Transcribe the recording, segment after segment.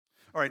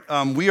All right,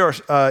 we are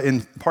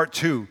in part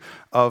 2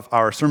 of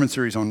our sermon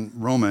series on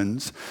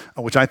Romans,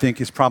 which I think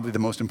is probably the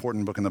most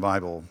important book in the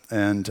Bible.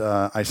 And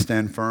I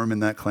stand firm in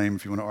that claim.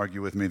 If you want to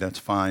argue with me, that's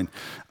fine.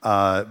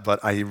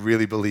 But I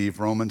really believe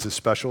Romans is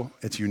special.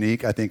 It's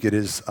unique. I think it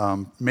is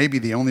maybe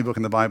the only book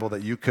in the Bible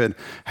that you could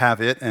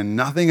have it and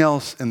nothing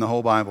else in the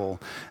whole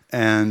Bible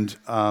and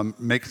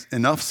make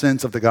enough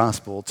sense of the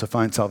gospel to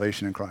find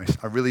salvation in Christ.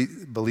 I really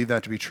believe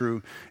that to be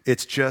true.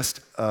 It's just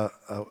a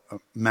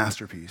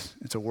masterpiece.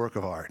 It's a work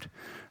of art.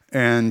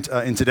 And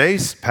in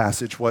today's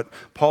passage, what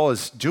Paul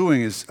is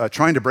doing is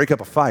trying to break up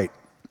a fight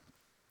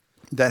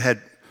that had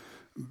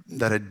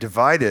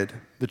divided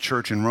the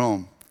church in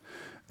Rome.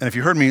 And if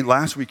you heard me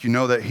last week, you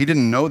know that he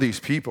didn't know these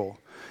people.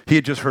 He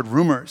had just heard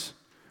rumors.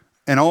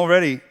 And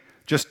already,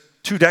 just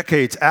 2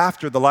 decades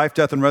after the life,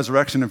 death, and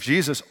resurrection of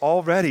Jesus,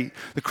 already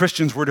the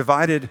Christians were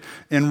divided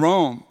in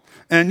Rome.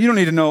 And you don't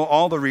need to know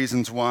all the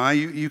reasons why.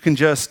 You can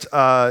just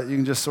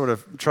sort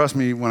of trust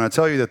me when I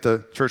tell you that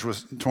the church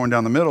was torn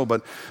down the middle.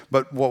 But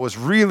what was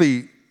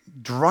really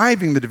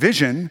driving the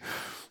division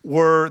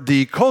were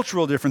the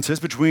cultural differences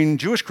between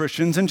Jewish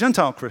Christians and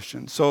Gentile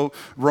Christians. So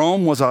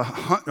Rome was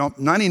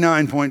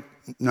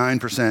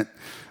 99.9%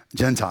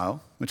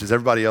 Gentile, which is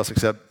everybody else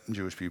except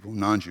Jewish people,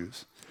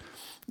 non-Jews.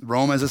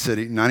 Rome as a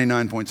city,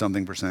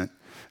 99-point-something%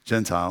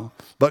 Gentile.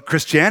 But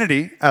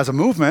Christianity as a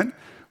movement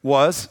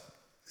was,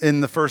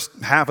 in the first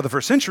half of the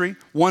first century,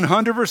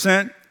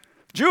 100%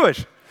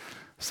 Jewish.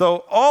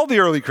 So all the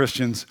early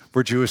Christians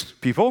were Jewish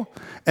people.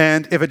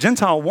 And if a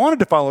Gentile wanted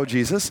to follow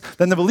Jesus,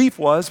 then the belief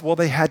was, well,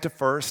 they had to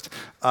first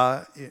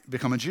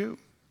become a Jew.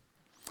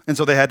 And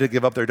so they had to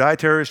give up their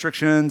dietary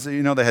restrictions.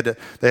 You know, they had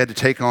to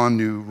take on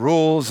new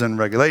rules and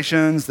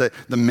regulations. The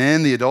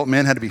adult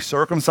men had to be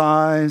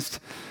circumcised.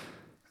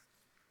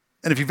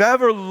 And if you've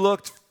ever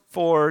looked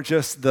for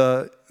just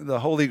the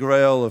holy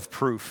grail of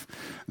proof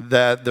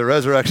that the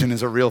resurrection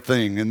is a real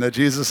thing and that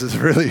Jesus is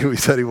really who he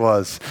said he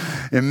was,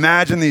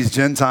 imagine these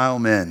Gentile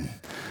men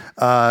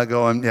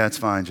going, yeah, it's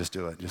fine, just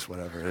do it, just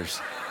whatever.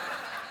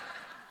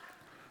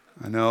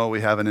 I know we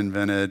haven't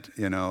invented,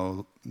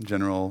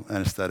 general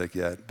anesthetic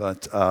yet,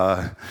 but,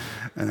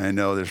 and I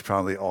know there's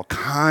probably all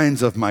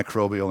kinds of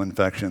microbial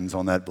infections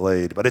on that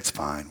blade, but it's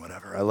fine,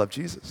 whatever. I love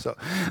Jesus. So,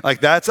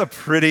 that's a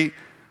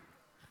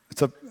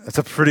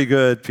pretty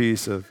good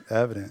piece of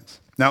evidence.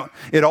 Now,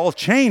 it all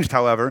changed,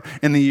 however,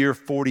 in the year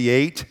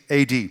 48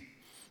 AD.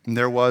 And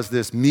there was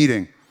this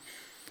meeting.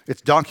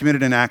 It's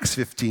documented in Acts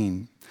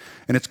 15,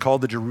 and it's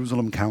called the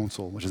Jerusalem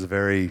Council, which is a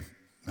very,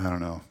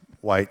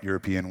 white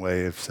European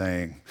way of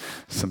saying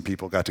some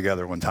people got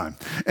together one time.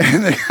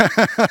 And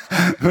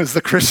it was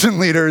the Christian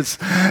leaders,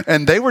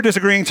 and they were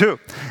disagreeing too.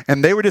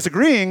 And they were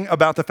disagreeing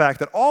about the fact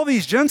that all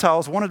these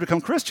Gentiles wanted to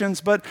become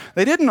Christians, but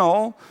they didn't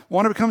all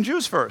want to become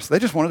Jews first. They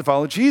just wanted to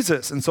follow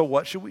Jesus. And so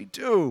what should we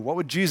do? What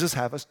would Jesus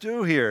have us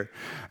do here?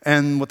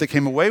 And what they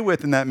came away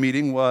with in that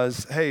meeting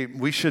was, hey,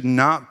 we should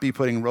not be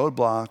putting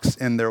roadblocks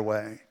in their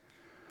way.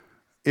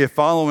 If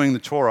following the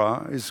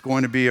Torah is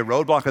going to be a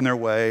roadblock in their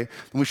way,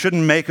 then we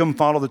shouldn't make them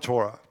follow the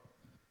Torah.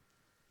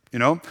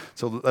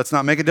 So let's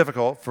not make it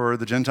difficult for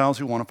the Gentiles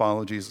who want to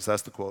follow Jesus.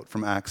 That's the quote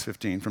from Acts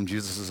 15 from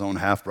Jesus' own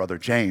half-brother,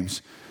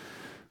 James,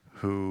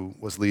 who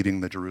was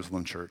leading the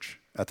Jerusalem church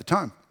at the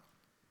time.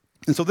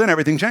 And so then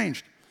everything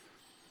changed.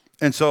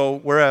 And so,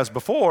 whereas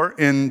before,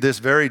 in this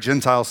very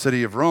Gentile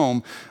city of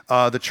Rome,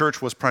 the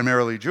church was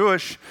primarily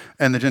Jewish,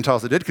 and the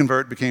Gentiles that did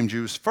convert became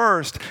Jews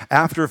first,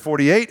 after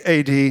 48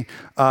 AD,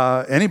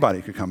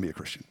 anybody could come be a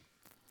Christian.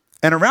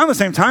 And around the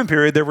same time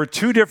period, there were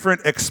 2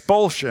 different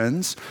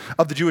expulsions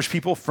of the Jewish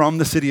people from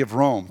the city of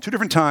Rome. 2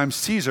 different times,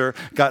 Caesar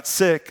got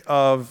sick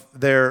of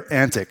their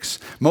antics.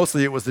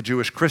 Mostly it was the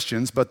Jewish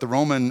Christians, but the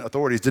Roman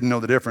authorities didn't know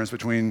the difference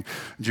between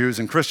Jews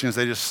and Christians.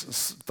 They just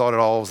thought it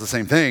all was the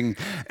same thing.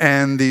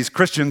 And these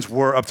Christians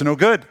were up to no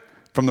good.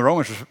 From the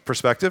Roman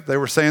perspective, they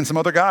were saying some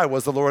other guy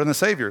was the Lord and the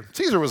Savior.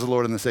 Caesar was the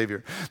Lord and the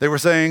Savior. They were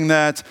saying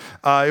that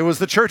it was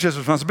the church's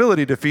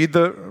responsibility to feed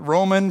the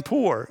Roman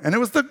poor. And it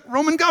was the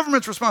Roman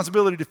government's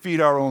responsibility to feed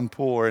our own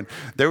poor. And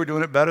they were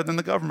doing it better than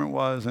the government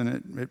was,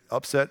 and it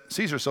upset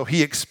Caesar. So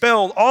he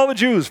expelled all the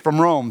Jews from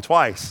Rome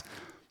twice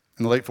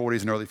in the late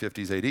 40s and early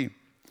 50s AD.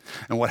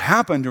 And what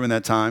happened during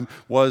that time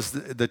was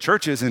the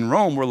churches in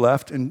Rome were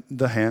left in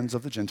the hands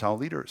of the Gentile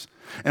leaders.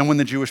 And when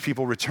the Jewish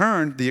people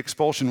returned, the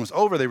expulsion was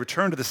over. They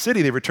returned to the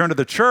city. They returned to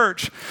the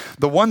church.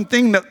 The one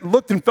thing that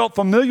looked and felt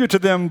familiar to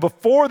them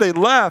before they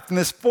left in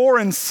this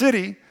foreign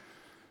city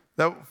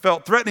that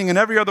felt threatening in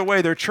every other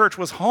way, their church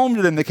was home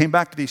to them. They came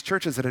back to these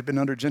churches that had been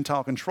under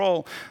Gentile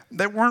control.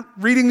 They weren't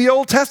reading the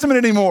Old Testament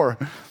anymore.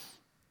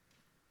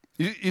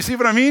 You see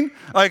what I mean?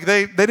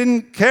 They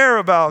didn't care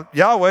about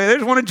Yahweh. They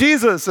just wanted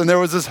Jesus. And there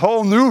was this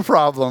whole new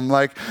problem.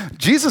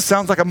 Jesus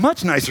sounds like a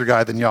much nicer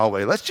guy than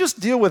Yahweh. Let's just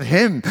deal with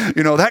him.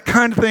 That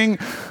kind of thing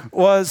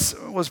was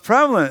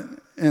prevalent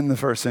in the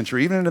first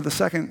century, even into the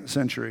second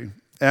century.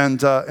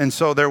 And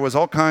so there was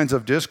all kinds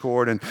of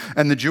discord.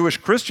 And the Jewish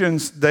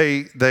Christians,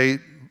 they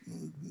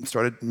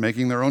started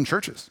making their own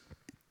churches.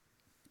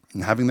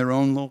 and having their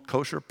own little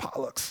kosher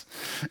potlucks.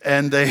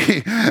 And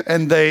they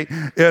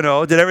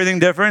did everything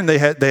different. They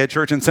had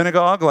church and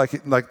synagogue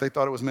like they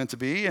thought it was meant to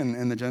be,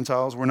 and the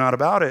Gentiles were not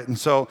about it. And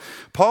so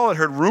Paul had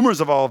heard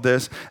rumors of all of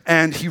this,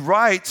 and he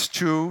writes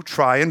to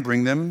try and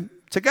bring them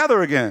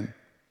together again.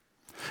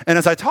 And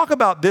as I talk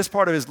about this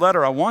part of his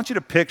letter, I want you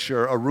to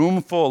picture a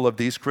room full of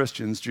these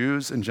Christians,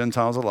 Jews and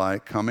Gentiles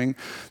alike, coming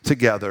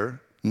together,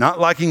 not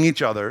liking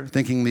each other,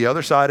 thinking the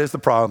other side is the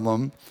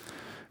problem.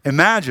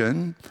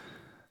 Imagine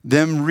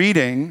them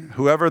reading,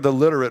 whoever the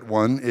literate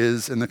one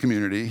is in the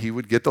community, he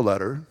would get the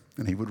letter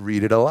and he would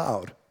read it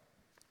aloud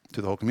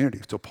to the whole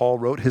community. So Paul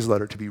wrote his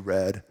letter to be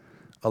read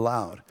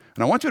aloud.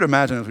 And I want you to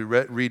imagine as we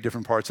read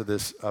different parts of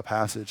this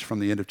passage from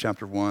the end of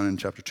chapter 1 and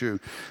chapter 2,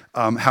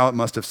 how it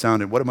must have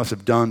sounded, what it must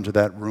have done to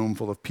that room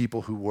full of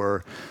people who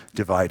were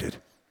divided.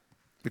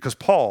 Because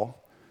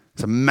Paul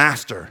is a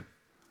master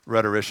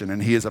rhetorician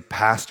and he is a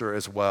pastor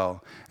as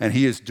well. And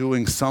he is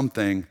doing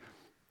something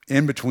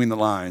in between the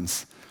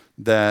lines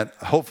that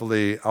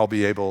hopefully I'll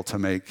be able to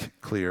make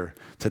clear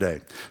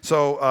today.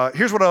 So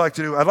here's what I like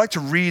to do. I'd like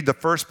to read the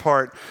first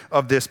part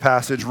of this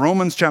passage.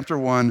 Romans chapter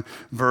 1,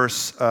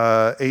 verse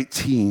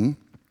 18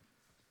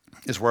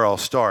 is where I'll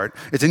start.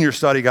 It's in your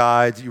study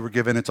guides you were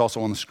given. It's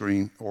also on the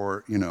screen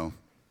or, in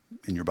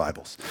your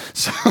Bibles.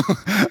 So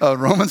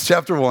Romans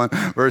chapter 1,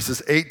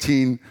 verses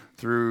 18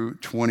 through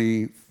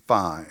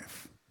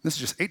 25. This is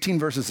just 18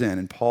 verses in,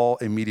 and Paul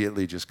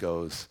immediately just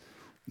goes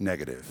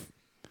negative.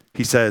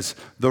 He says,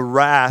 the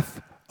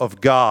wrath of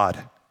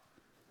God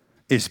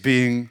is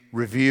being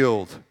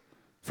revealed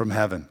from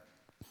heaven.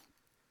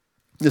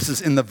 This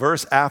is in the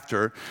verse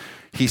after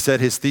he said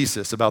his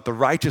thesis about the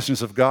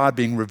righteousness of God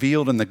being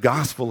revealed in the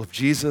gospel of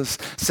Jesus,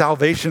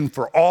 salvation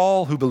for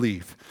all who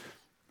believe.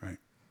 Right?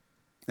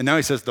 And now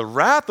he says the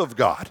wrath of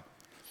God.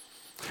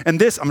 And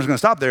this, I'm just going to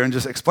stop there and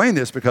just explain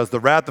this because the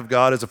wrath of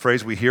God is a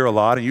phrase we hear a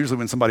lot. And usually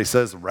when somebody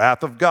says the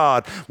wrath of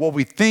God, what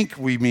we think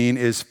we mean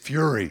is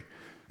fury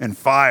and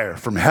fire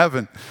from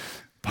heaven,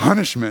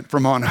 punishment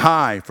from on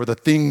high for the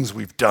things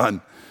we've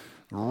done.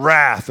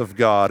 Wrath of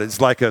God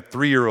is like a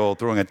 3-year-old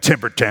throwing a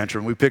temper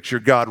tantrum. We picture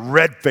God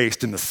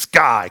red-faced in the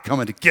sky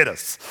coming to get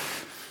us.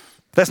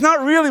 That's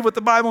not really what the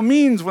Bible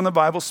means when the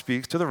Bible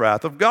speaks to the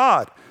wrath of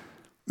God. I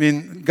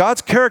mean,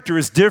 God's character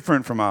is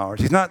different from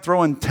ours. He's not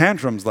throwing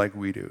tantrums like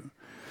we do.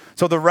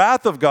 So the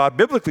wrath of God,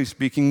 biblically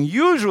speaking,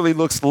 usually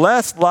looks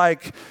less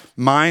like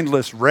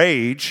mindless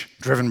rage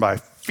driven by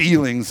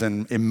feelings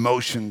and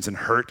emotions and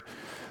hurt,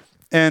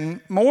 and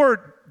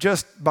more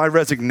just by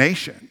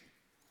resignation.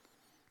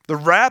 The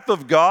wrath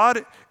of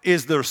God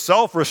is the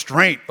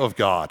self-restraint of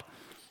God,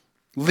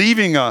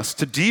 leaving us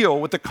to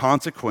deal with the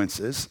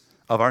consequences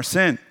of our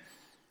sin.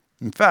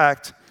 In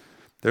fact,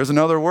 there's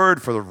another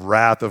word for the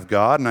wrath of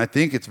God, and I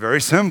think it's very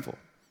simple.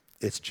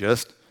 It's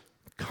just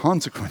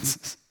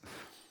consequences.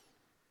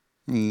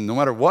 No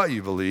matter what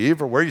you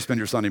believe or where you spend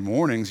your Sunday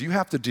mornings, you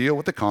have to deal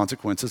with the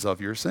consequences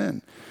of your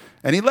sin.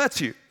 And he lets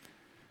you.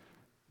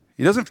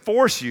 He doesn't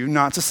force you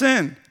not to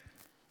sin.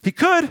 He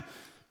could,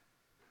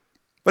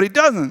 but he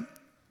doesn't.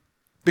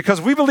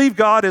 Because we believe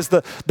God is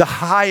the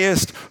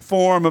highest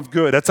form of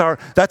good.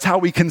 That's how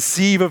we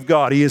conceive of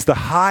God. He is the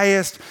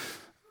highest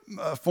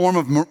form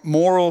of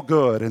moral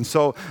good. And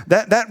so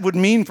that would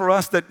mean for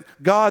us that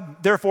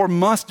God, therefore,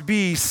 must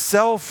be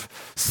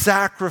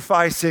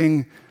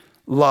self-sacrificing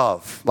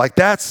love. Like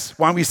that's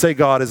why we say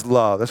God is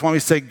love. That's why we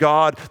say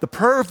God, the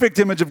perfect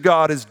image of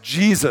God is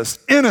Jesus,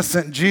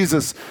 innocent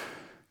Jesus,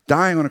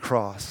 dying on a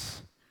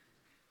cross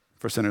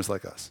for sinners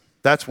like us.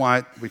 That's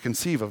why we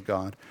conceive of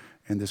God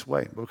in this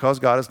way. But because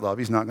God is love,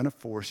 he's not going to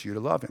force you to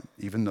love him,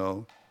 even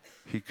though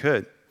he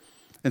could.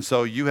 And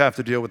so you have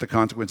to deal with the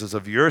consequences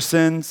of your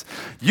sins.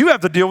 You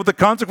have to deal with the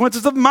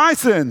consequences of my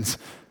sins.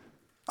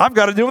 I've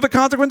got to deal with the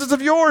consequences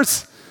of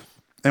yours.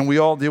 And we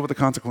all deal with the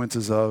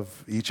consequences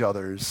of each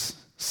other's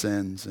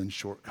sins and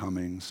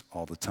shortcomings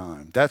all the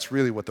time. That's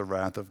really what the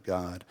wrath of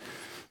God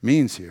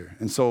means here.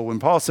 And so when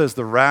Paul says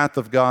the wrath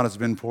of God has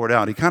been poured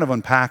out, he kind of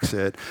unpacks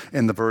it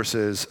in the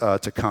verses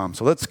to come.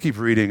 So let's keep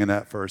reading in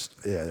that first.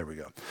 Yeah, there we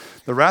go.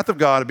 The wrath of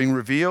God being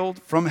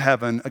revealed from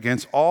heaven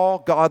against all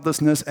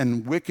godlessness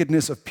and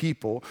wickedness of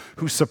people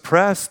who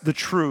suppress the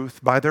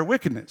truth by their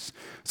wickedness,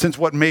 since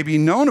what may be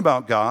known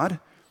about God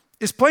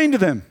is plain to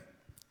them.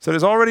 So it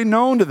is already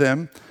known to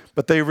them,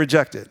 but they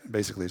reject it,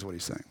 basically is what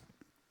he's saying.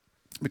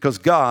 Because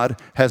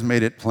God has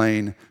made it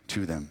plain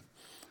to them.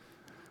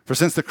 For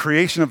since the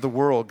creation of the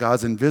world,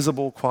 God's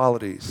invisible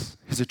qualities,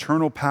 his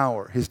eternal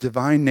power, his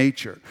divine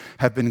nature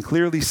have been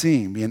clearly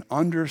seen, being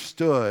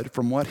understood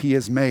from what he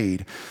has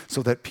made,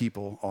 so that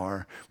people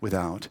are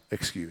without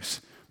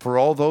excuse. For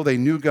although they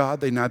knew God,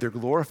 they neither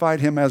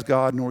glorified him as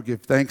God nor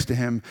give thanks to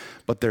him,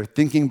 but their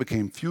thinking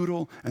became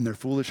futile and their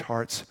foolish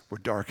hearts were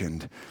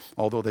darkened.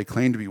 Although they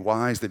claimed to be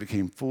wise, they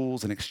became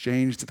fools and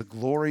exchanged the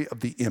glory of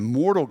the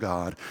immortal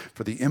God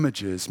for the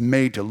images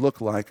made to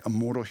look like a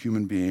mortal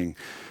human being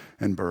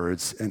and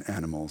birds and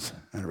animals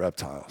and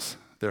reptiles.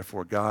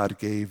 Therefore, God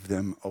gave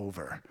them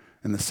over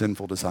in the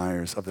sinful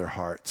desires of their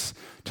hearts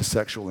to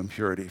sexual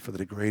impurity for the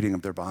degrading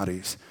of their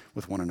bodies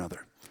with one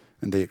another.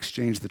 and they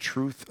exchanged the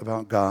truth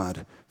about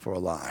God for a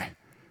lie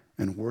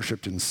and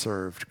worshiped and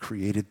served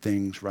created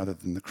things rather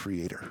than the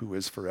Creator, who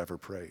is forever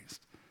praised.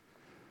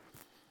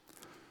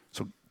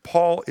 So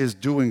Paul is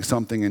doing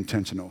something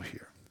intentional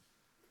here.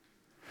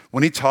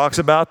 When he talks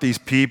about these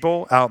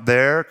people out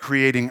there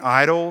creating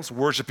idols,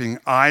 worshiping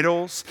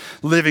idols,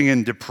 living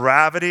in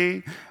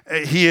depravity,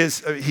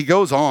 he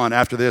goes on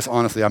after this,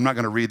 honestly. I'm not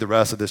going to read the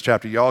rest of this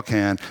chapter, y'all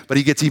can, but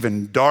he gets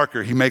even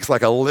darker. He makes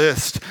like a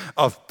list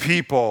of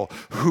people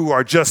who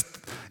are just,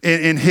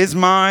 in his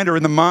mind or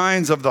in the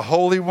minds of the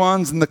holy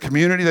ones in the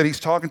community that he's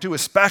talking to,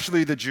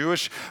 especially the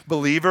Jewish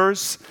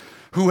believers,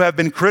 who have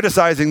been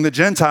criticizing the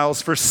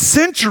Gentiles for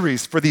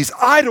centuries for these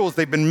idols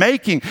they've been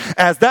making.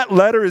 As that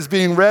letter is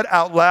being read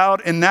out loud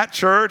in that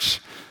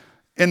church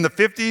in the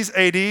 50s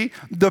AD,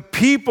 the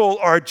people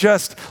are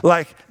just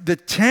like the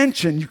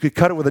tension. You could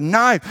cut it with a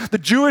knife. The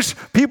Jewish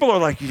people are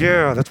like,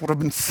 yeah, that's what I've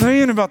been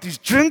saying about these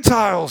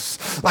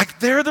Gentiles. Like,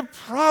 they're the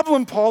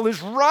problem. Paul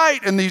is right.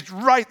 And he's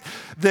right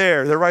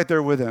there. They're right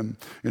there with him.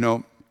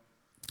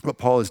 But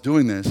Paul is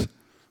doing this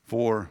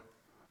for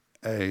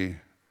a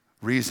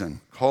reason,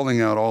 calling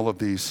out all of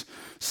these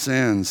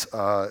sins,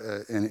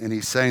 and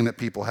he's saying that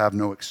people have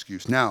no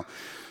excuse. Now,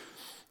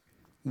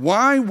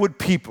 why would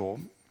people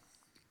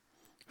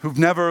who've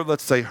never,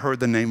 let's say, heard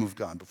the name of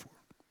God before,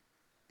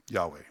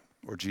 Yahweh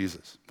or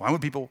Jesus, why would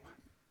people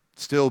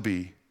still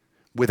be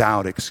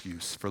without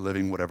excuse for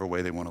living whatever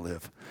way they want to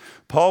live?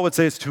 Paul would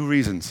say it's two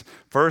reasons.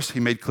 First,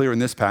 he made clear in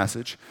this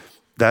passage,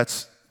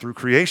 that's through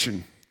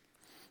creation.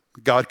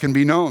 God can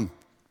be known.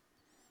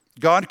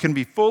 God can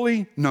be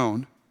fully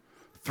known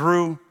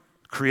through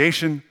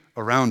creation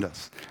around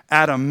us.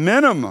 At a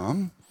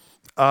minimum,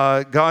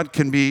 God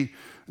can be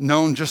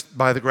known just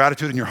by the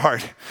gratitude in your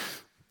heart,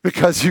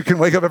 because you can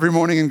wake up every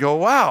morning and go,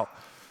 wow,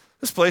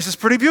 this place is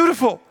pretty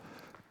beautiful.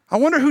 I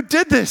wonder who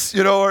did this,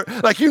 or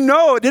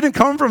it didn't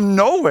come from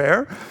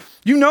nowhere.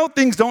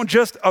 Things don't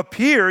just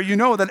appear.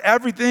 That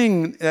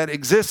everything that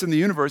exists in the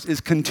universe is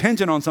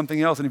contingent on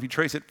something else. And if you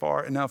trace it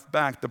far enough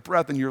back, the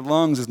breath in your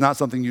lungs is not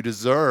something you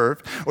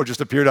deserve or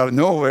just appeared out of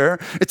nowhere.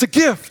 It's a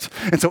gift.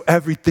 And so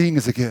everything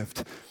is a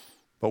gift.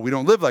 But we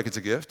don't live like it's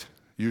a gift,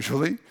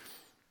 usually.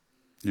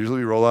 Usually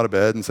we roll out of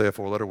bed and say a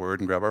 4-letter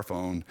word and grab our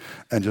phone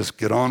and just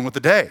get on with the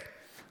day.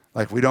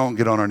 Like, we don't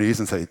get on our knees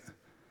and say,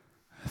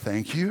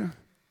 thank you.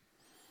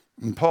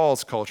 In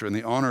Paul's culture, in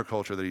the honor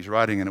culture that he's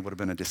writing in, it would have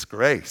been a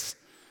disgrace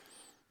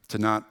to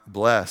not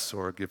bless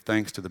or give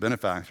thanks to the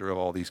benefactor of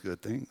all these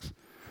good things.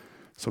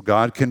 So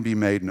God can be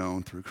made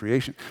known through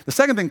creation. The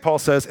second thing Paul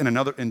says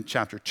in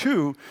chapter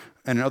 2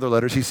 and in other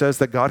letters, he says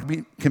that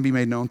God can be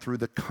made known through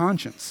the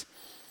conscience.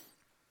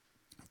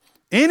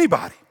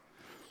 Anybody,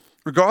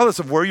 regardless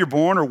of where you're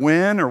born or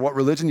when or what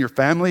religion your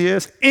family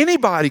is,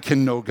 anybody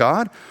can know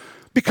God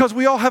because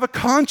we all have a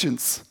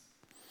conscience.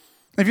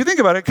 And if you think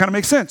about it, it kind of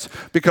makes sense,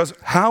 because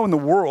how in the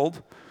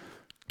world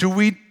do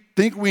we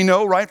think we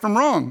know right from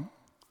wrong?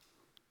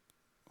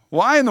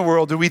 Why in the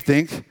world do we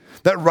think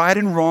that right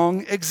and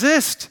wrong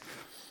exist?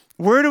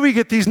 Where do we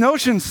get these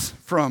notions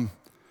from?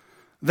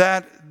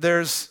 That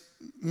there's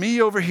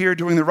me over here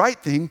doing the right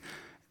thing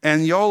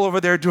and y'all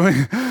over there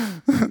doing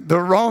the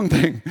wrong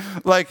thing.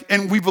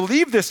 And we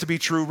believe this to be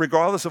true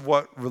regardless of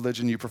what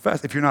religion you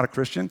profess. If you're not a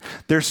Christian,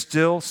 there's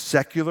still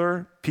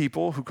secular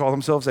people who call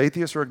themselves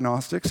atheists or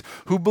agnostics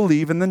who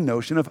believe in the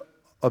notion of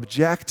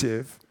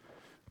objective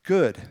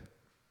good.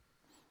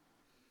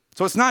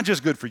 So it's not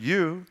just good for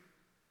you.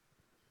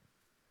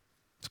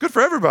 It's good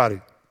for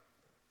everybody.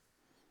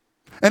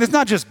 And it's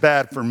not just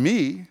bad for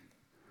me.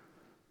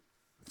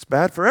 It's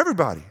bad for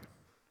everybody.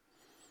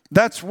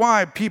 That's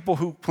why people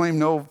who claim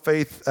no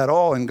faith at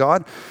all in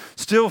God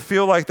still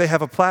feel like they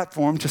have a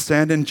platform to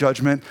stand in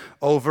judgment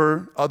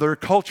over other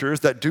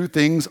cultures that do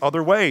things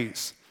other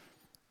ways.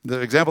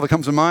 The example that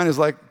comes to mind is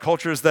like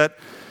cultures that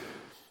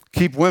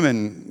keep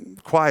women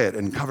quiet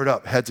and covered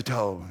up head to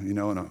toe, in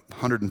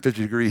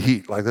 150-degree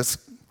heat.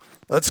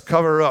 Let's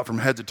cover her up from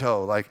head to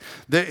toe.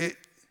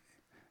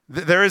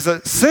 There is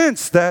a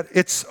sense that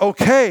it's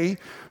okay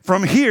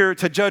from here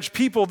to judge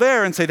people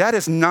there and say that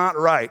is not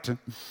right.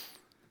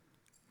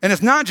 And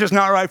it's not just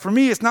not right for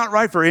me, it's not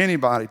right for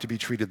anybody to be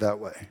treated that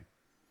way.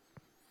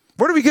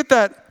 Where do we get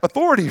that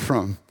authority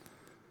from?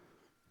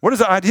 Where does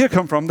the idea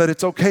come from that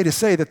it's okay to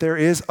say that there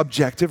is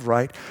objective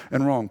right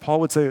and wrong?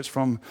 Paul would say it's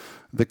from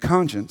the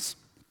conscience.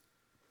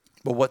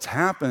 But what's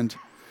happened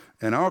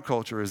in our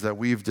culture is that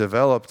we've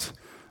developed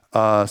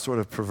a sort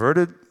of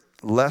perverted,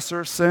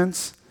 lesser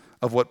sense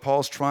of what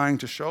Paul's trying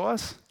to show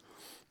us.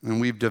 And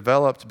we've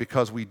developed,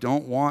 because we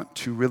don't want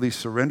to really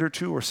surrender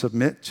to or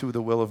submit to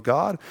the will of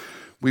God,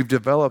 we've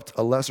developed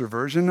a lesser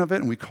version of it,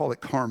 and we call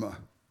it karma.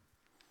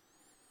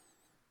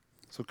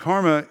 So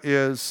karma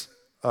is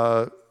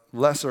a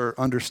lesser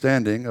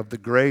understanding of the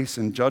grace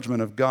and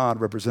judgment of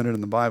God represented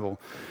in the Bible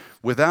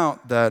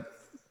without that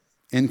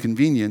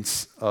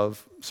inconvenience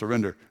of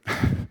surrender.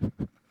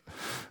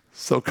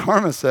 So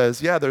karma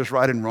says, yeah, there's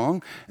right and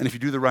wrong, and if you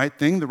do the right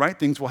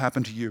things will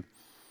happen to you.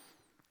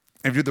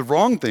 If you do the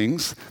wrong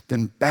things,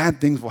 then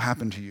bad things will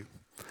happen to you.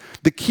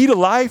 The key to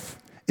life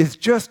is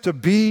just to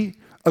be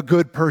a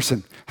good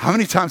person. How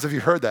many times have you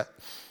heard that?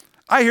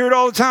 I hear it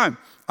all the time.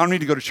 I don't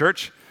need to go to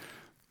church.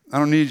 I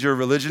don't need your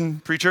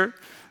religion, preacher.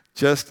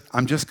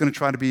 I'm just going to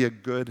try to be a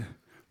good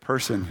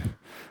person.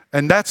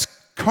 And that's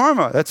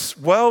karma. That's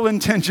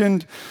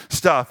well-intentioned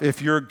stuff.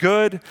 If you're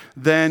good,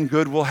 then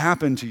good will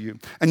happen to you.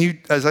 And you,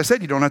 as I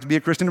said, you don't have to be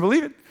a Christian to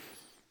believe it.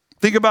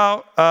 Think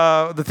about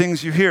the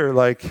things you hear,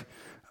 like,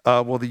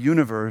 well, the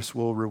universe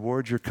will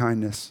reward your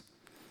kindness.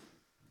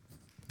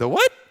 The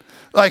what?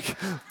 Like,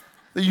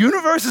 the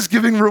universe is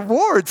giving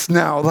rewards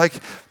now. Like,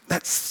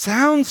 that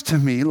sounds to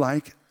me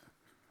like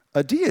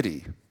a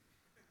deity.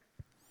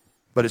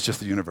 But it's just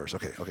the universe.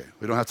 Okay.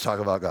 We don't have to talk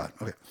about God.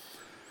 Okay.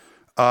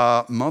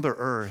 Mother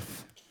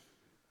Earth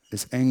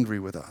is angry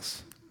with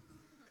us.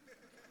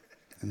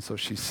 And so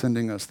she's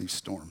sending us these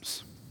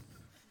storms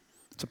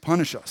to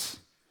punish us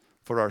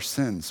for our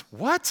sins.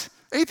 What?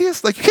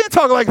 Atheist? Like, you can't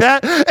talk like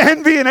that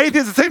and be an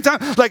atheist at the same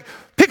time. Like,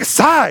 pick a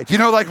side,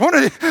 like one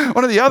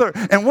or the other.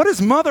 And what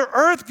is Mother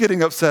Earth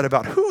getting upset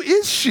about? Who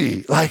is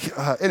she? Like,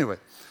 anyway.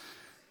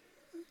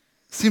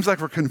 Seems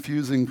like we're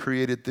confusing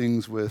created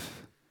things with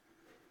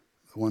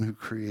the one who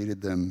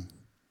created them,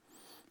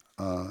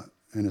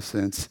 in a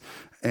sense.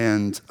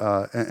 And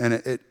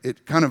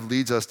it kind of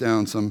leads us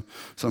down some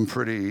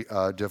pretty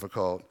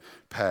difficult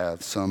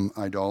paths, some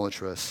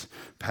idolatrous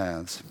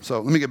paths. So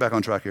let me get back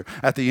on track here.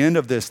 At the end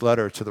of this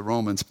letter to the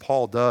Romans,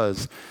 Paul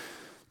does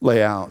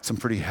lay out some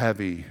pretty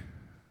heavy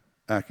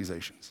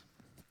accusations.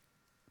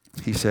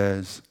 He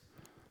says,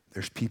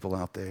 there's people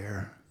out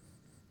there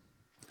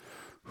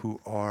who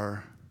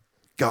are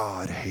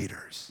God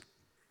haters.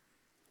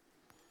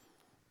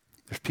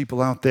 There's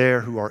people out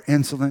there who are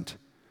insolent,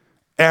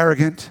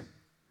 arrogant,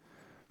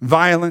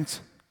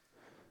 violent,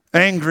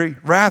 angry,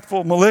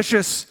 wrathful,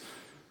 malicious,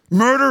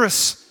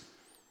 murderous.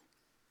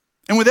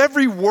 And with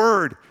every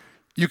word,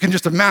 you can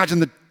just imagine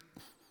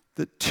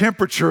the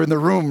temperature in the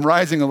room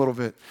rising a little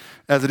bit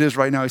as it is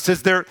right now. He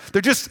says they're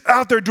just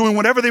out there doing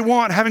whatever they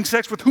want, having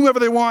sex with whomever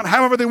they want,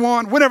 however they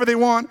want, whenever they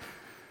want.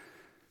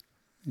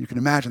 You can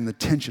imagine the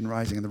tension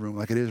rising in the room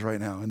like it is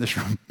right now in this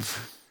room.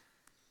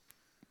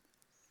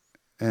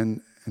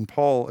 And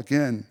Paul,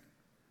 again,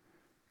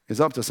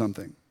 is up to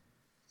something.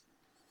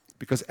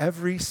 Because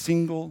every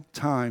single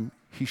time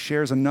he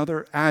shares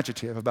another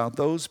adjective about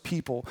those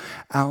people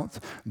out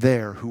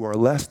there who are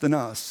less than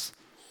us,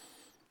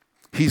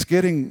 he's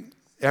getting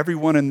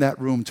everyone in that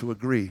room to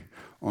agree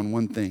on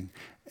one thing.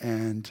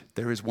 And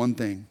there is one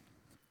thing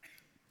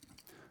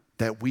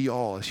that we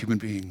all as human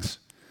beings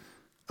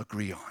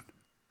agree on,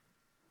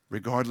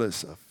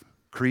 regardless of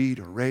creed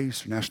or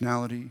race or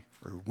nationality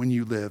or when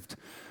you lived.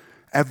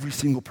 Every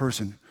single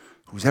person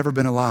who's ever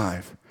been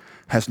alive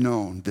has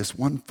known this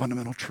one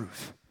fundamental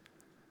truth,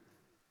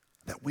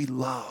 that we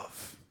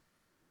love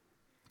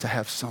to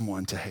have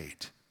someone to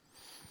hate.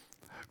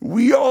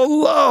 We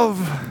all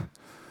love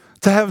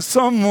to have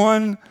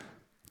someone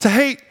to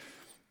hate.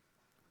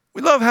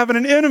 We love having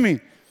an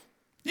enemy.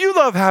 You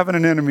love having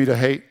an enemy to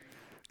hate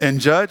and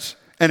judge.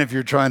 And if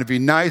you're trying to be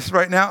nice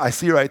right now, I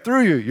see right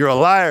through you. You're a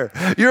liar.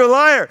 You're a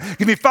liar.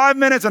 Give me 5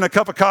 minutes and a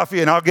cup of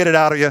coffee and I'll get it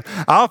out of you.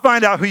 I'll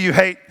find out who you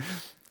hate.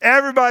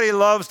 Everybody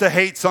loves to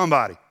hate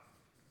somebody.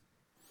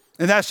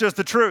 And that's just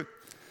the truth.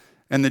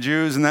 And the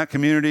Jews in that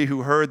community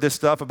who heard this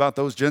stuff about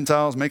those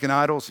Gentiles making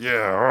idols, those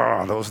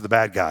are the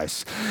bad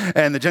guys.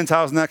 And the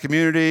Gentiles in that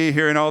community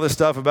hearing all this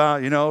stuff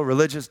about,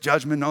 religious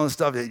judgment and all this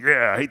stuff,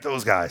 I hate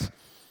those guys.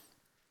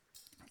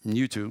 And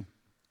you too.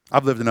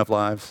 I've lived enough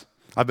lives.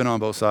 I've been on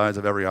both sides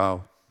of every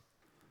aisle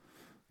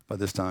by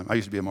this time. I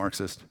used to be a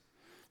Marxist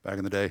back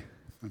in the day,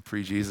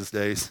 pre-Jesus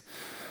days.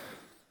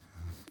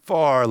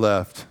 Far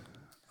left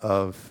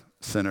of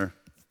center.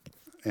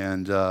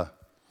 And, I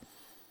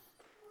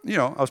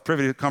was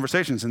privy to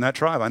conversations in that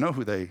tribe. I know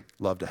who they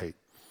love to hate.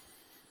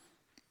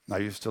 I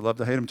used to love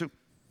to hate them too.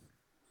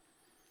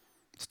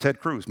 It's Ted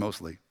Cruz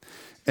mostly.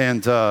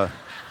 And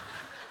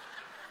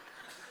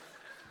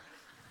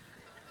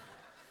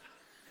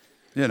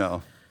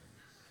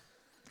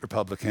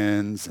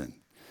Republicans and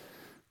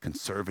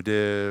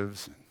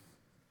conservatives, and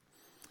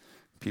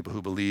people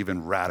who believe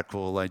in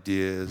radical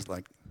ideas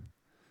like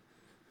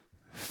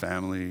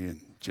family and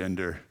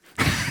gender.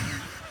 I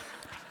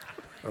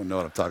don't know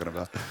what I'm talking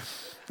about.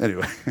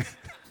 Anyway.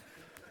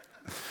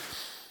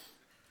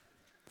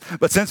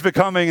 But since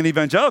becoming an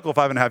evangelical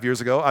 5.5 years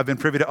ago, I've been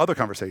privy to other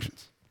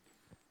conversations.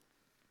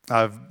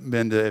 I've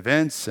been to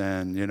events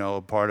and,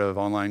 part of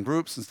online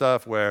groups and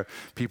stuff where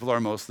people are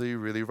mostly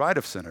really right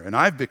of center. And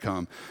I've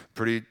become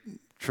pretty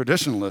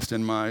traditionalist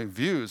in my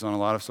views on a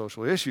lot of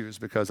social issues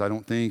because I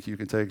don't think you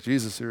can take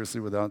Jesus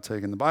seriously without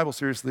taking the Bible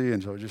seriously.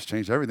 And so it just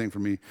changed everything for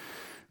me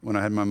when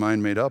I had my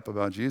mind made up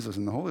about Jesus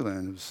and the Holy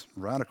Land. It was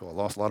radical. I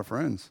lost a lot of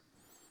friends.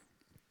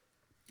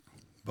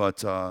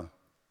 But I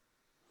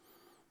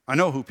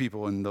know who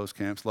people in those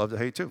camps love to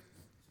hate too.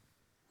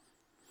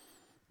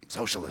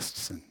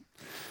 Socialists and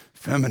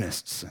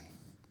feminists and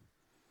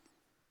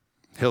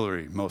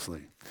Hillary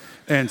mostly.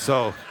 And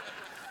so,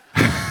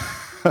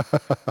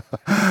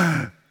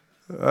 the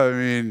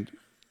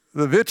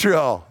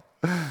vitriol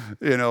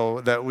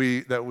that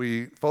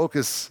we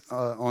focus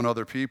on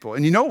other people.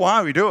 And you know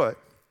why we do it?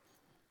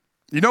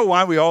 You know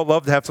why we all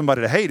love to have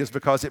somebody to hate is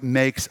because it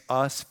makes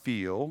us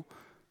feel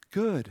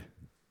good.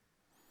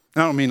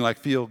 I don't mean like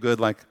feel good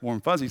like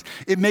warm fuzzies.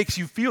 It makes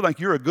you feel like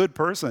you're a good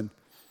person.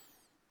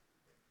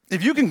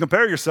 If you can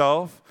compare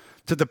yourself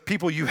to the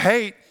people you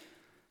hate,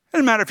 it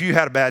doesn't matter if you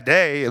had a bad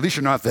day, at least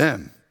you're not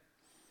them.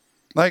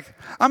 Like,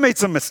 I made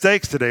some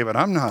mistakes today, but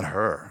I'm not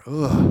her.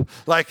 Ugh.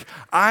 Like,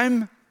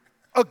 I'm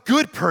a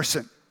good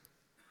person.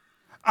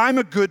 I'm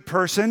a good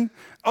person.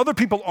 Other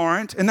people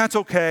aren't, and that's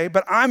okay,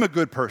 but I'm a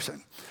good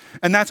person.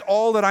 And that's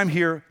all that I'm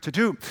here to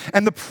do.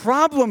 And the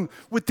problem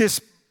with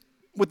this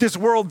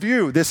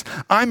worldview, this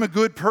I'm a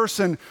good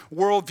person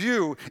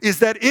worldview, is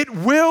that it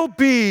will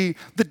be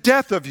the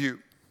death of you.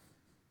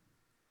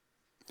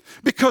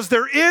 Because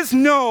there is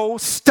no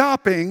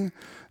stopping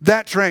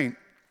that train.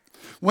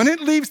 When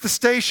it leaves the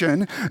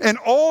station and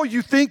all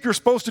you think you're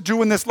supposed to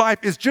do in this life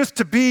is just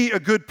to be a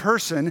good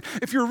person,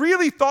 if you're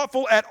really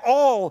thoughtful at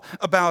all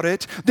about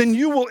it, then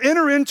you will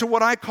enter into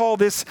what I call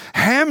this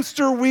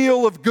hamster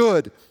wheel of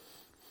good.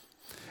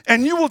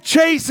 And you will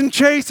chase and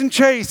chase and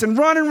chase and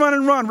run and run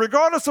and run,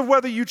 regardless of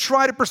whether you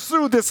try to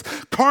pursue this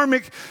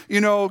karmic,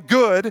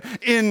 good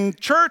in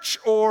church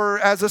or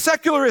as a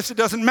secularist. It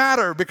doesn't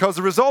matter because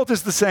the result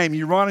is the same.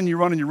 You run and you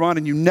run and you run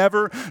and you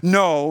never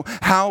know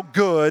how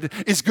good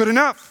is good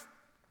enough.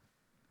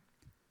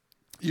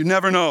 You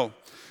never know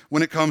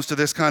when it comes to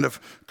this kind of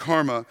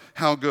karma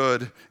how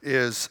good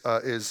is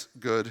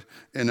good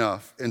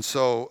enough. And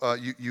so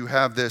you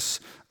have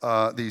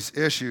these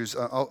issues.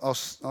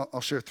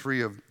 I'll share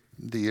three of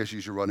the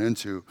issues you run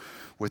into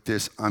with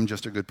this. I'm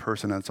just a good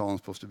person. That's all I'm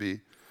supposed to be.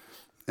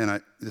 And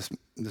this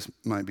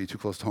might be too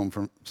close to home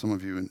for some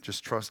of you. And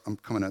just trust. I'm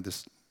coming at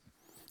this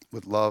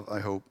with love, I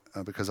hope,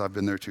 because I've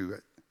been there too.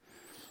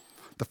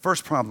 The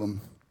first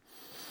problem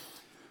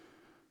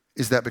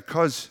is that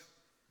because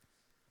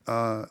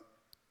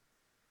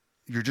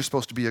you're just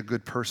supposed to be a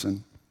good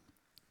person,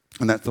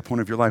 and that's the point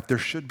of your life, there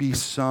should be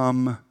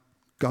some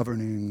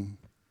governing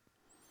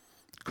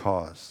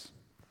cause,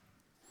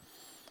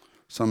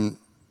 some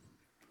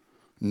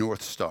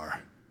North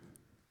Star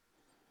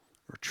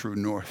or true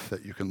north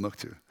that you can look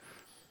to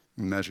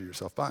and measure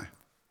yourself by.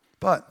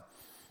 But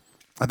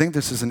I think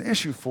this is an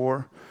issue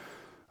for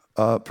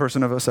a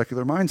person of a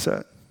secular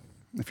mindset.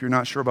 If you're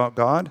not sure about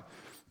God,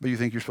 but you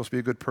think you're supposed to be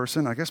a good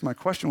person, I guess my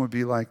question would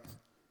be like,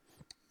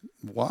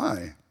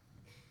 why?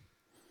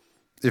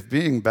 If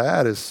being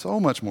bad is so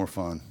much more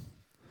fun.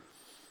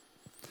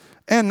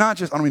 And not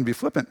just, I don't mean to be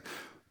flippant,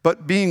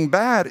 but being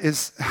bad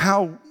is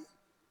how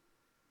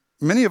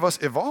many of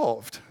us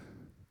evolved.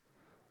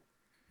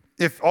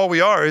 If all we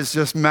are is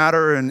just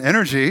matter and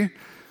energy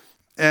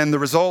and the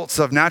results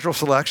of natural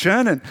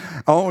selection and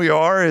all we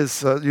are is,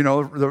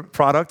 the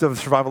product of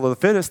survival of the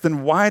fittest,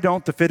 then why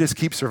don't the fittest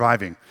keep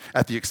surviving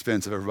at the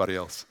expense of everybody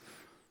else?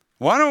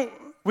 Why don't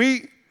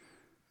we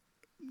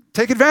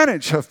take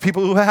advantage of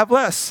people who have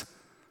less?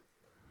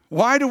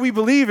 Why do we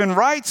believe in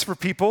rights for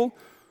people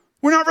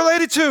we're not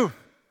related to?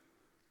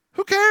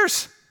 Who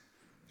cares?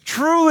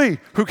 Truly,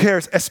 who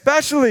cares?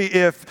 Especially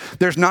if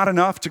there's not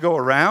enough to go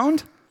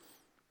around,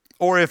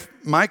 or if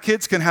my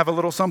kids can have a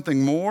little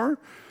something more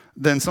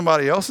than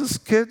somebody else's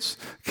kids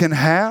can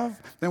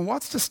have, then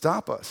what's to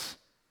stop us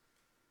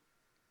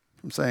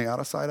from saying out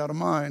of sight, out of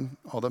mind,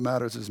 all that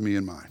matters is me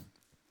and mine?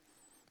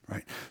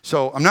 Right?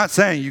 So I'm not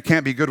saying you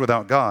can't be good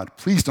without God.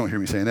 Please don't hear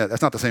me saying that.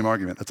 That's not the same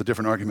argument. That's a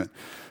different argument.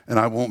 And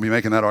I won't be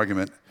making that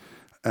argument.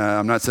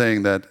 I'm not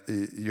saying that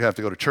you have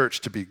to go to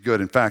church to be good.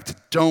 In fact,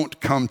 don't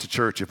come to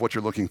church if what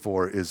you're looking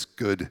for is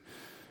good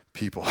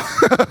people.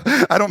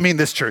 I don't mean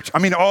this church. I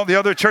mean all the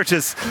other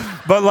churches.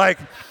 But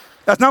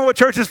that's not what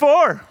church is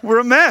for. We're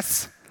a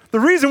mess.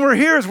 The reason we're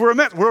here is we're a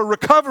mess. We're a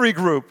recovery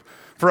group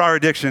for our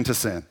addiction to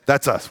sin.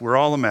 That's us. We're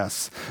all a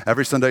mess.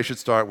 Every Sunday should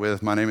start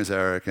with, my name is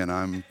Eric, and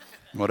I'm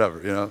whatever,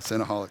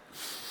 sinaholic.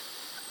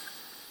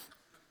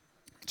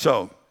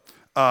 So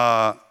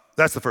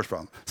that's the first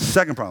problem.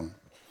 Second problem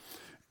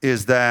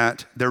is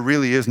that there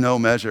really is no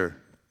measure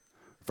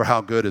for how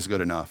good is good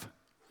enough.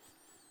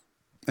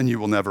 And you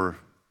will never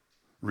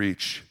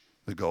reach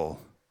the goal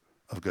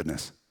of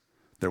goodness.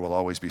 There will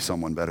always be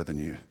someone better than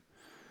you.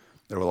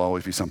 There will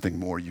always be something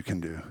more you can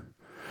do.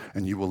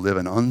 And you will live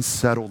an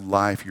unsettled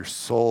life. Your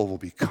soul will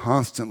be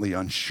constantly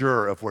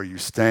unsure of where you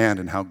stand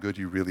and how good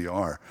you really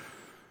are.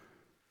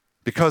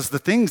 Because the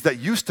things that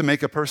used to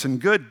make a person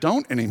good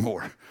don't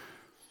anymore.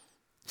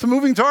 It's a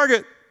moving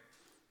target.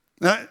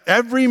 Now,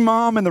 every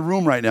mom in the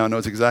room right now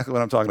knows exactly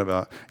what I'm talking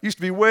about. It used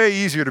to be way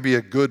easier to be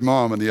a good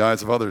mom in the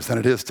eyes of others than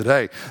it is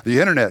today. The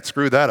internet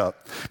screwed that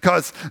up.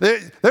 Because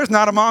there's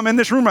not a mom in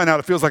this room right now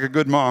that feels like a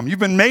good mom. You've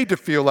been made to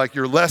feel like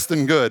you're less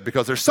than good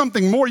because there's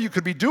something more you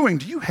could be doing.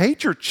 Do you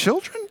hate your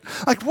children?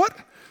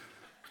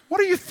 What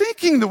are you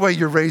thinking the way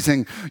you're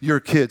raising your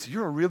kids?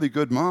 You're a really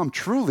good mom,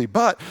 truly.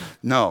 But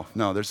no,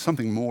 there's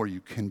something more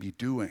you can be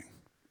doing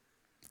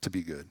to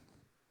be good.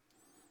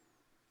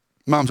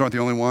 Moms aren't the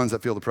only ones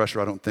that feel the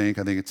pressure, I don't think.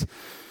 I think it's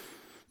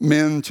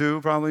Men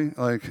too, probably,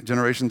 like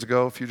generations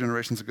ago, a few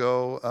generations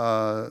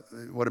ago,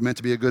 what it meant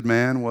to be a good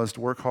man was to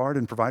work hard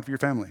and provide for your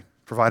family.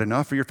 Provide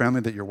enough for your family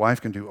that your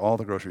wife can do all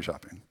the grocery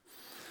shopping.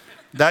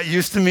 That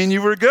used to mean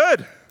you were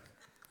good.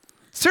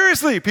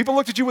 Seriously, people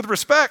looked at you with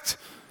respect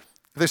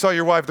if they saw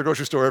your wife at the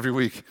grocery store every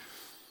week.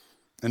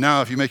 And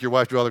now if you make your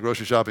wife do all the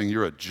grocery shopping,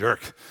 you're a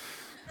jerk.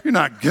 You're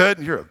not good,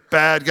 you're a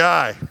bad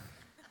guy.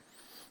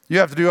 You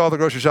have to do all the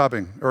grocery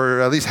shopping,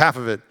 or at least half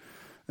of it.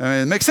 I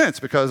mean, it makes sense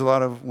because a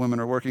lot of women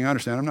are working. I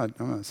understand. I'm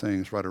not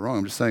saying it's right or wrong.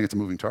 I'm just saying it's a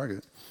moving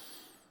target.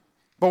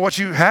 But what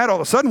you had all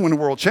of a sudden when the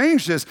world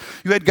changed is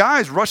you had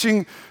guys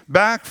rushing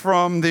back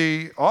from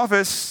the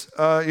office,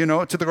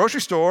 to the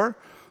grocery store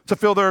to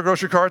fill their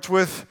grocery carts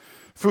with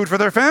food for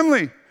their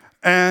family.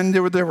 And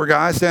there were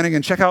guys standing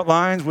in checkout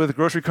lines with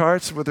grocery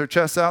carts with their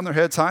chests out and their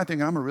heads high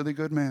thinking, I'm a really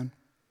good man.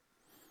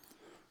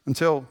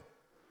 Until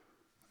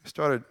they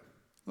started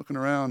looking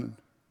around and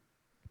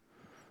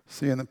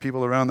seeing that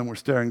people around them were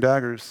staring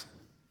daggers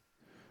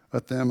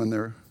at them and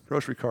their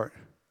grocery cart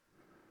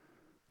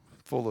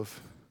full of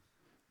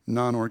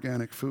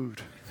non-organic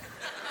food.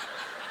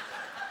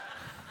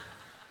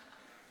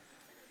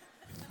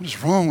 What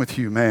is wrong with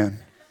you, man?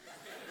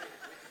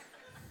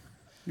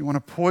 You want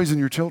to poison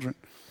your children.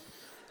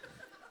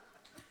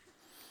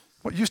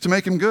 What used to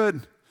make him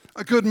good?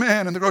 A good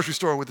man in the grocery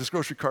store with his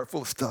grocery cart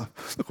full of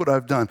stuff. Look what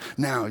I've done.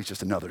 Now he's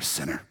just another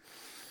sinner.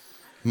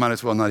 Might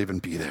as well not even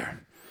be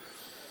there.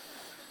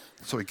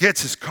 So he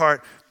gets his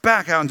cart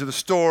back out into the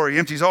store. He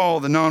empties all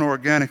the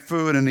non-organic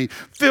food and he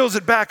fills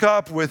it back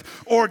up with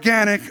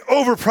organic,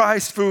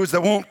 overpriced foods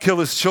that won't kill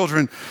his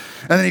children.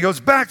 And then he goes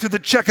back to the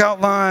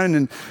checkout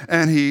line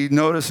and he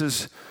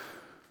notices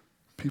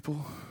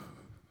people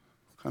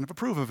kind of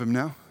approve of him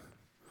now.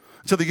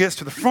 Until he gets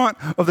to the front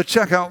of the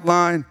checkout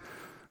line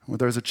where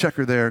there's a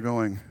checker there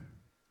going,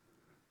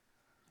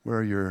 where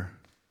are your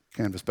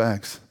canvas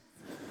bags?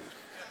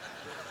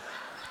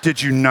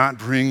 Did you not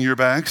bring your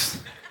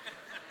bags?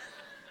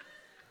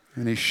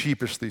 And he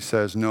sheepishly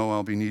says, no,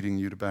 I'll be needing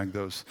you to bag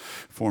those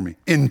for me.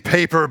 In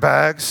paper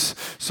bags,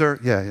 sir?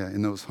 Yeah,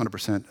 in those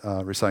 100%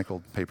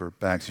 recycled paper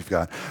bags you've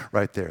got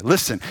right there.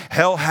 Listen,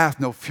 hell hath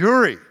no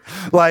fury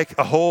like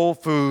a Whole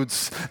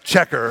Foods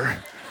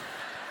checker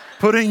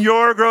putting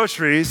your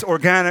groceries,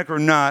 organic or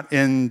not,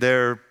 in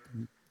their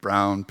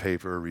brown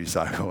paper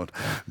recycled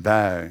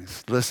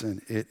bags.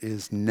 Listen, it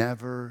is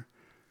never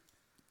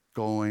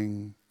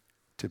going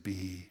to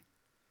be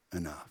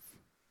enough.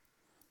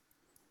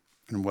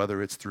 And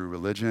whether it's through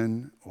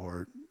religion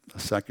or a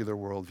secular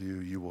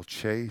worldview, you will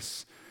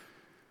chase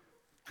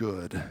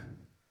good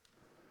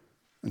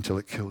until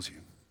it kills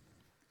you.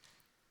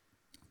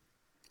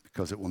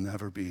 Because it will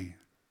never be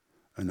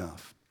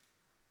enough.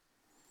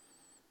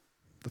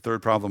 The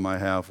third problem I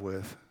have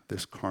with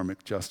this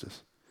karmic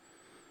justice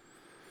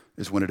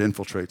is when it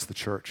infiltrates the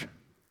church.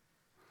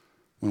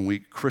 When we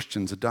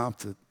Christians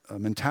adopt a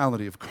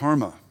mentality of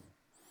karma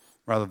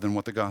rather than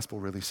what the gospel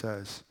really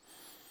says.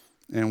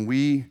 And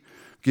we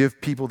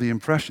give people the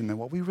impression that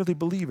what we really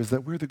believe is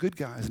that we're the good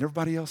guys and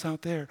everybody else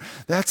out there,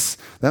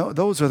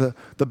 those are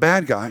the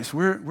bad guys.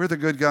 We're the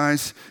good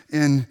guys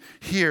in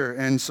here.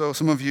 And so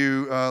some of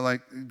you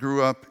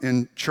grew up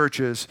in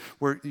churches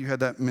where you had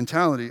that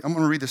mentality. I'm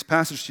going to read this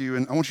passage to you,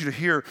 and I want you to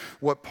hear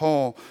what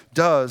Paul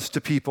does to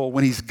people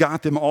when he's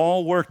got them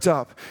all worked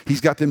up.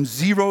 He's got them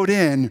zeroed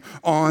in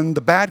on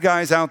the bad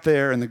guys out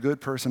there and the good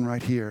person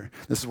right here.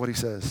 This is what he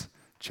says,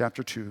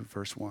 chapter 2,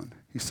 verse 1.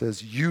 He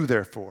says, you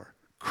therefore,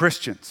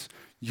 Christians,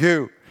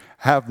 you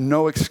have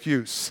no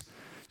excuse,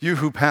 you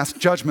who pass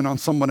judgment on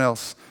someone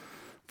else.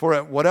 For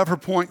at whatever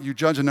point you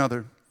judge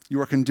another, you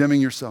are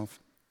condemning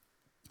yourself,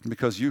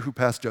 because you who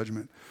pass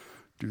judgment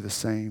do the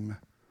same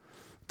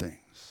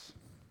things.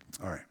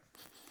 All right.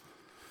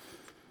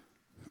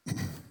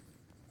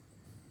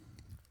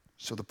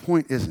 So the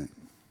point isn't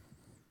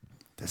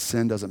that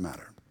sin doesn't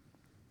matter.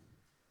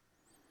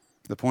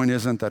 The point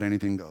isn't that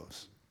anything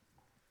goes.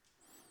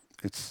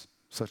 It's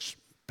such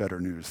better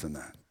news than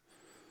that.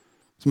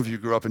 Some of you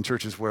grew up in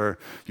churches where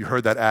you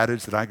heard that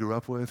adage that I grew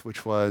up with,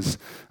 which was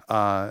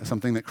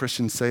something that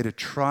Christians say to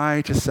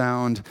try to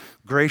sound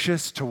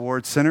gracious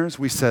towards sinners.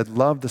 We said,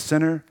 love the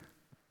sinner,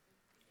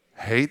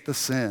 hate the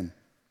sin.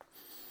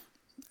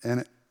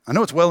 And I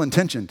know it's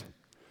well-intentioned,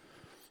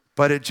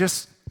 but it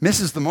just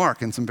misses the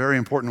mark in some very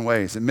important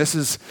ways. It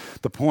misses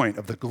the point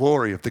of the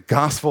glory of the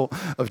gospel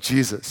of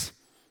Jesus.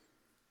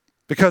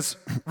 Because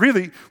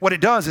really what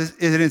it does is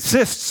it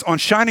insists on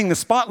shining the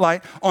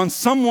spotlight on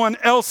someone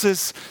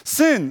else's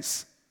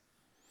sins.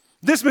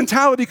 This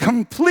mentality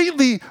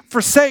completely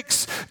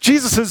forsakes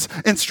Jesus'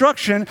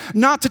 instruction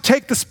not to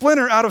take the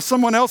splinter out of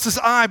someone else's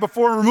eye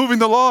before removing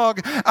the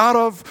log out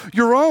of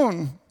your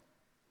own.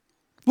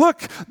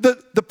 Look,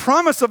 the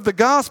promise of the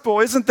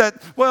gospel isn't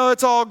that, well,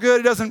 it's all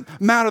good, it doesn't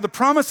matter. The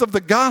promise of the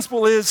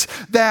gospel is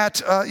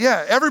that,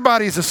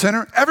 everybody's a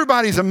sinner,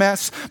 everybody's a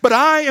mess, but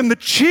I am the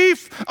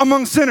chief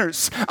among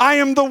sinners. I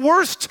am the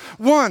worst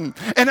one.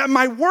 And at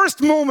my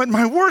worst moment,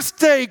 my worst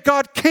day,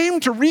 God came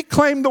to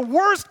reclaim the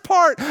worst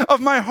part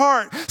of my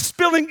heart,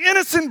 spilling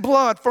innocent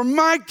blood for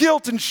my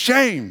guilt and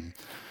shame.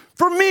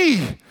 for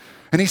me.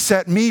 And he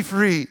set me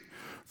free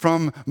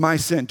from my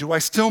sin. Do I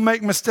still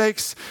make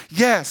mistakes?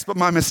 Yes, but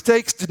my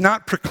mistakes did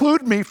not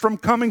preclude me from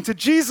coming to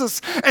Jesus,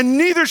 and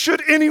neither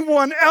should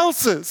anyone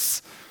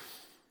else's.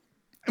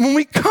 And when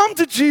we come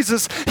to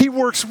Jesus, he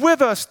works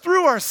with us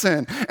through our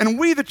sin. And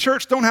we, the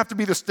church, don't have to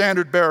be the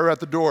standard bearer at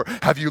the door.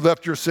 Have you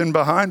left your sin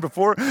behind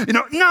before?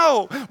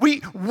 No,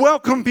 we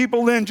welcome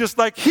people in just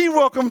like he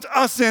welcomed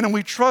us in, and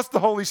we trust the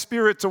Holy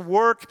Spirit to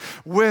work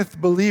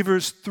with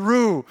believers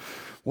through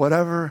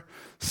whatever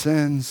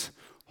sins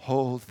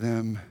hold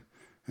them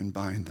and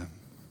bind them.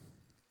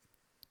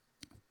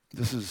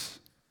 This is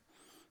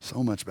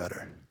so much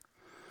better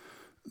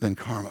than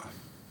karma.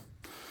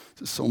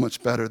 This is so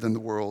much better than the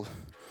world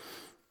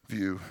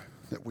view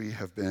that we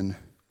have been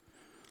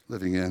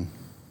living in.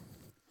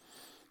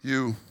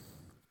 You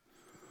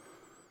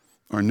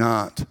are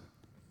not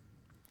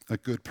a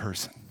good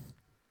person.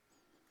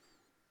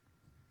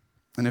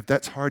 And if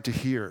that's hard to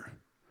hear,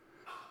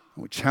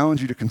 I would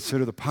challenge you to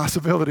consider the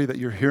possibility that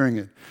you're hearing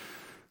it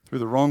through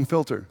the wrong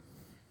filter.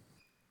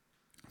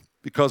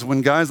 Because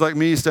when guys like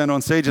me stand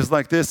on stages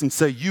like this and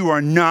say, you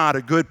are not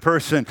a good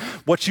person,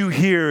 what you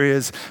hear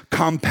is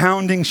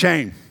compounding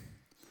shame.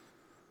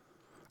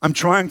 I'm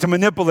trying to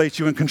manipulate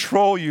you and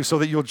control you so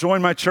that you'll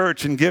join my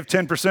church and give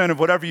 10% of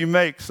whatever you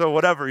make, so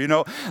whatever,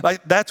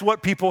 Like that's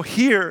what people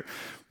hear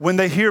when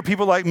they hear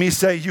people like me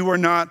say, you are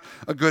not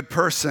a good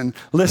person.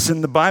 Listen,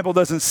 the Bible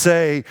doesn't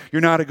say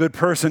you're not a good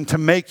person to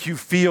make you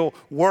feel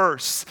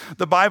worse.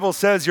 The Bible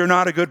says you're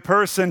not a good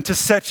person to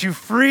set you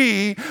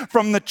free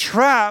from the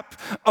trap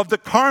of the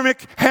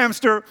karmic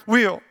hamster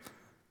wheel.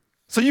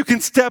 So you can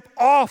step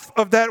off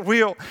of that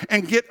wheel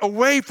and get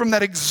away from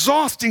that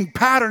exhausting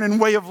pattern and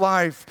way of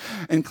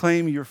life and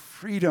claim your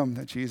freedom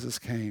that Jesus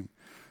came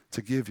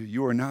to give you.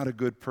 You are not a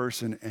good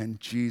person,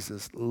 and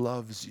Jesus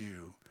loves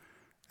you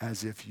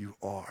as if you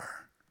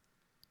are.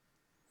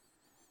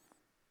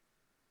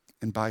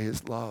 And by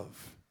his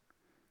love,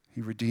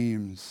 he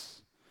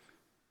redeems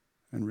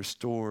and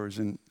restores,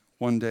 and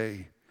one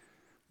day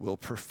will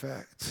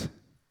perfect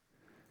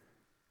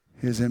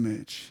his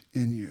image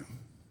in you.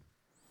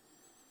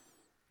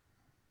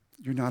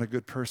 You're not a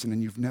good person,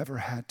 and you've never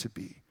had to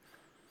be.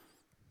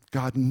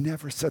 God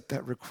never set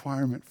that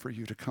requirement for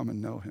you to come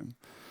and know him.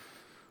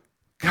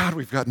 God,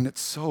 we've gotten it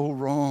so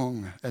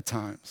wrong at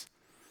times.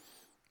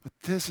 But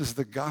this is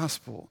the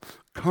gospel.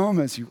 Come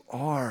as you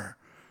are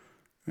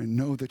and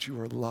know that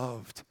you are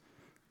loved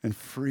and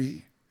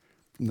free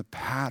from the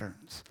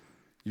patterns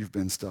you've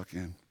been stuck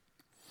in.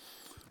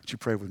 Would you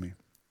pray with me?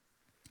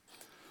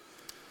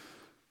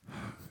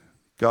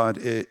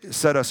 God,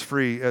 set us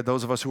free.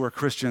 Those of us who are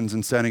Christians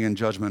and standing in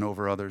judgment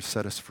over others,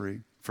 set us free.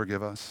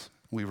 Forgive us.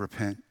 We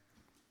repent.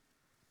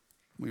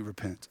 We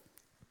repent.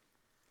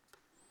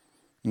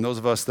 And those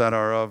of us that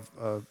are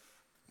of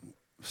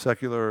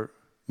secular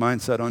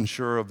mindset,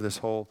 unsure of this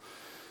whole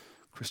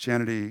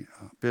Christianity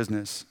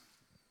business,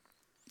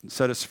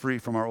 set us free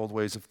from our old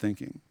ways of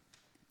thinking,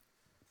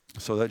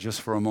 so that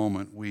just for a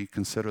moment we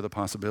consider the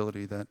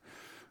possibility that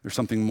there's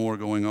something more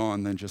going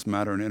on than just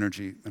matter and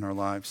energy in our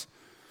lives,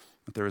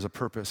 that there is a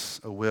purpose,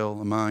 a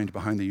will, a mind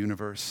behind the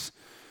universe,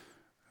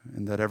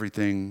 and that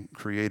everything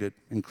created,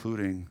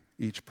 including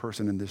each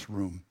person in this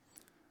room,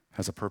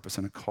 has a purpose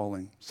and a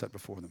calling set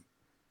before them,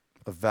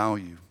 a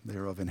value. They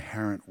are of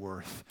inherent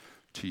worth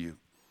to you.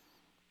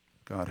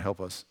 God,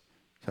 help us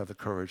to have the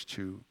courage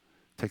to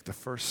take the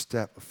first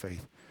step of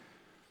faith,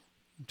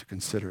 to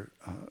consider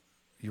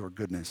your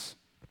goodness,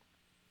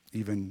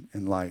 even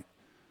in light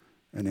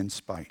and in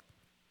spite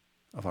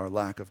of our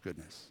lack of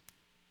goodness.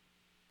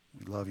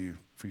 We love you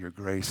for your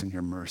grace and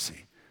your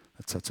mercy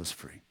that sets us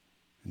free.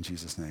 In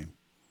Jesus' name,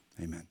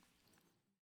 amen.